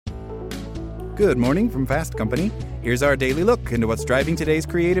Good morning from Fast Company. Here's our daily look into what's driving today's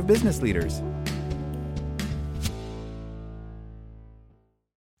creative business leaders.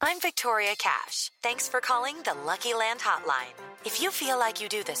 I'm Victoria Cash. Thanks for calling the Lucky Land Hotline. If you feel like you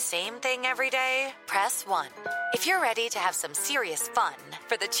do the same thing every day, press 1. If you're ready to have some serious fun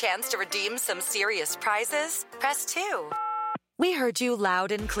for the chance to redeem some serious prizes, press 2. We heard you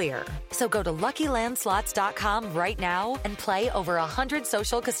loud and clear. So go to LuckyLandSlots.com right now and play over 100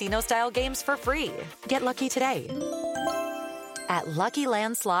 social casino-style games for free. Get lucky today at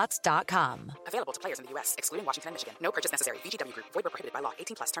LuckyLandSlots.com. Available to players in the U.S., excluding Washington and Michigan. No purchase necessary. VGW Group. Void where prohibited by law.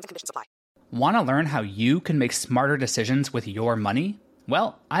 18+. Terms and conditions apply. Want to learn how you can make smarter decisions with your money?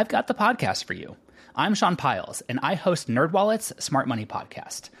 Well, I've got the podcast for you. I'm Sean Piles, and I host NerdWallet's Smart Money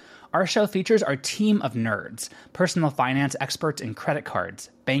Podcast. Our show features our team of nerds, personal finance experts in credit cards,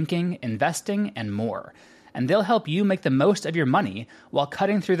 banking, investing, and more. And they'll help you make the most of your money while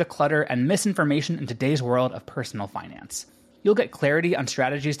cutting through the clutter and misinformation in today's world of personal finance. You'll get clarity on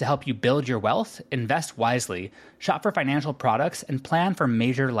strategies to help you build your wealth, invest wisely, shop for financial products, and plan for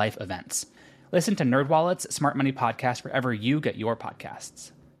major life events. Listen to NerdWallet's Smart Money Podcast wherever you get your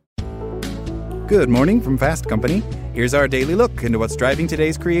podcasts. Good morning from Fast Company. Here's our daily look into what's driving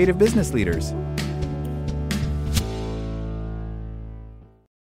today's creative business leaders.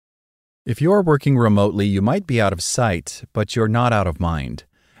 If you're working remotely, you might be out of sight, but you're not out of mind.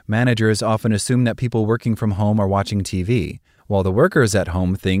 Managers often assume that people working from home are watching TV, while the workers at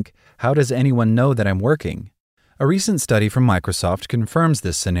home think, how does anyone know that I'm working? A recent study from Microsoft confirms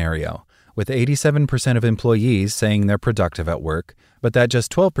this scenario, with 87% of employees saying they're productive at work, but that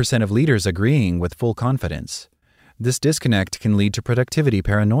just 12% of leaders agreeing with full confidence. This disconnect can lead to productivity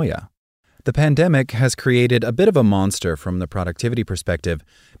paranoia. The pandemic has created a bit of a monster from the productivity perspective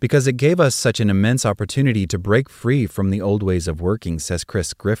because it gave us such an immense opportunity to break free from the old ways of working, says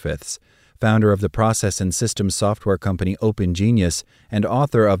Chris Griffiths, founder of the process and systems software company OpenGenius and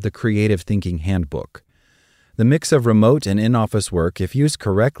author of the Creative Thinking Handbook. The mix of remote and in-office work, if used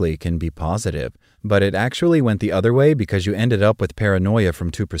correctly, can be positive, but it actually went the other way because you ended up with paranoia from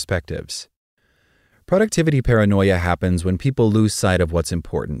two perspectives. Productivity paranoia happens when people lose sight of what's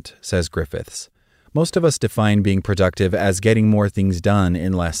important, says Griffiths. Most of us define being productive as getting more things done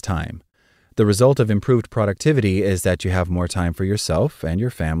in less time. The result of improved productivity is that you have more time for yourself and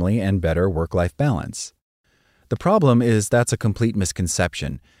your family and better work-life balance. The problem is that's a complete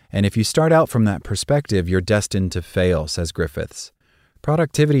misconception, and if you start out from that perspective, you're destined to fail, says Griffiths.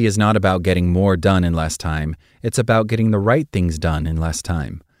 Productivity is not about getting more done in less time, it's about getting the right things done in less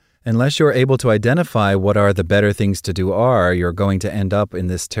time. Unless you're able to identify what are the better things to do you're going to end up in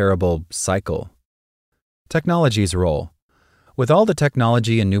this terrible cycle. Technology's role. With all the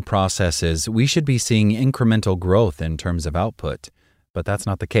technology and new processes, we should be seeing incremental growth in terms of output, but that's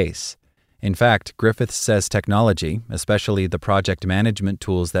not the case. In fact, Griffiths says technology, especially the project management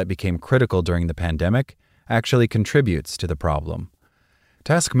tools that became critical during the pandemic, actually contributes to the problem.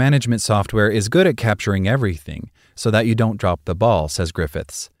 Task management software is good at capturing everything so that you don't drop the ball, says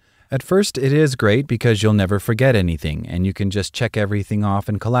Griffiths. At first, it is great because you'll never forget anything and you can just check everything off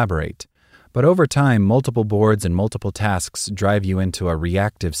and collaborate. But over time, multiple boards and multiple tasks drive you into a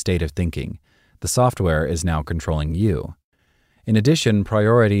reactive state of thinking. The software is now controlling you. In addition,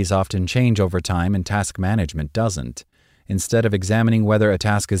 priorities often change over time and task management doesn't. Instead of examining whether a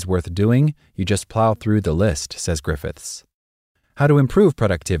task is worth doing, you just plow through the list, says Griffiths. How to improve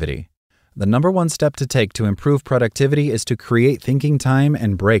productivity. The number one step to take to improve productivity is to create thinking time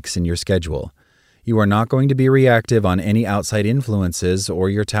and breaks in your schedule. You are not going to be reactive on any outside influences or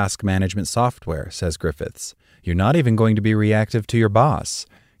your task management software, says Griffiths. You're not even going to be reactive to your boss.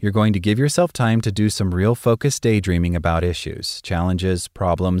 You're going to give yourself time to do some real focused daydreaming about issues, challenges,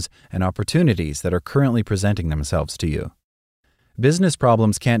 problems, and opportunities that are currently presenting themselves to you. Business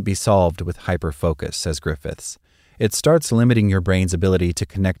problems can't be solved with hyper-focus, says Griffiths. It starts limiting your brain's ability to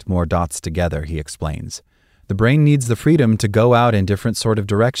connect more dots together, he explains. The brain needs the freedom to go out in different sort of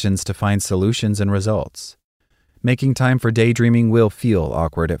directions to find solutions and results. Making time for daydreaming will feel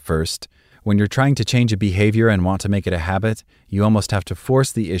awkward at first. When you're trying to change a behavior and want to make it a habit, you almost have to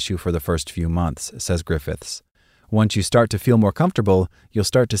force the issue for the first few months, says Griffiths. Once you start to feel more comfortable, you'll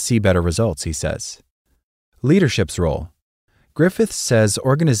start to see better results, he says. Leadership's role. Griffiths says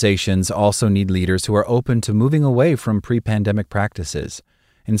organizations also need leaders who are open to moving away from pre-pandemic practices.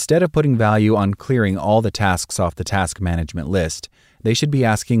 Instead of putting value on clearing all the tasks off the task management list, they should be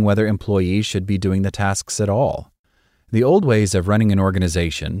asking whether employees should be doing the tasks at all. The old ways of running an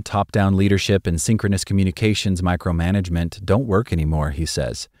organization, top-down leadership and synchronous communications micromanagement, don't work anymore, he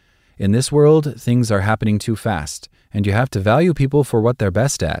says. In this world, things are happening too fast, and you have to value people for what they're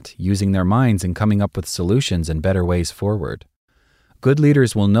best at, using their minds and coming up with solutions and better ways forward. Good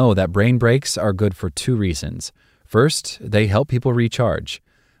leaders will know that brain breaks are good for two reasons. First, they help people recharge.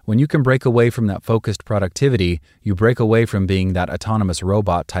 When you can break away from that focused productivity, you break away from being that autonomous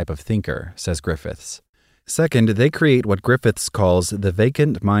robot type of thinker, says Griffiths. Second, they create what Griffiths calls the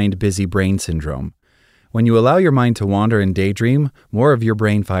vacant mind busy brain syndrome. When you allow your mind to wander and daydream, more of your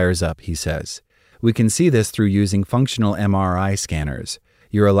brain fires up, he says. We can see this through using functional MRI scanners.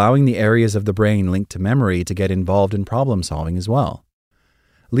 You're allowing the areas of the brain linked to memory to get involved in problem solving as well.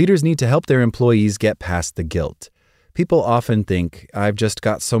 Leaders need to help their employees get past the guilt. People often think, I've just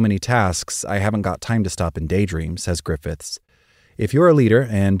got so many tasks, I haven't got time to stop and daydream, says Griffiths. If you're a leader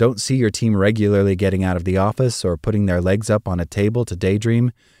and don't see your team regularly getting out of the office or putting their legs up on a table to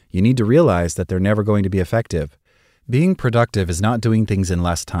daydream, you need to realize that they're never going to be effective. Being productive is not doing things in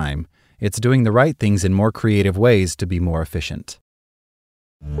less time. It's doing the right things in more creative ways to be more efficient.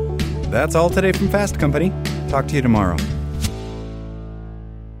 That's all today from Fast Company. Talk to you tomorrow.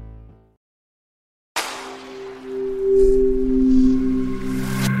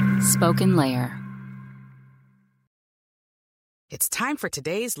 Spoken Layer. It's time for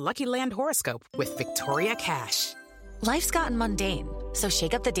today's Lucky Land horoscope with Victoria Cash. Life's gotten mundane, so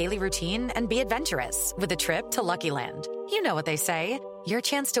shake up the daily routine and be adventurous with a trip to Lucky Land. You know what they say, your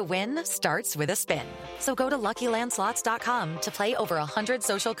chance to win starts with a spin. So go to LuckyLandSlots.com to play over 100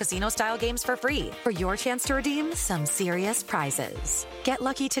 social casino-style games for free for your chance to redeem some serious prizes. Get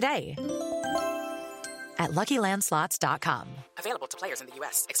lucky today at LuckyLandSlots.com. Available to players in the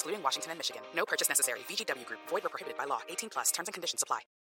U.S., excluding Washington and Michigan. No purchase necessary. VGW Group. Void where prohibited by law. 18+. Terms and conditions apply.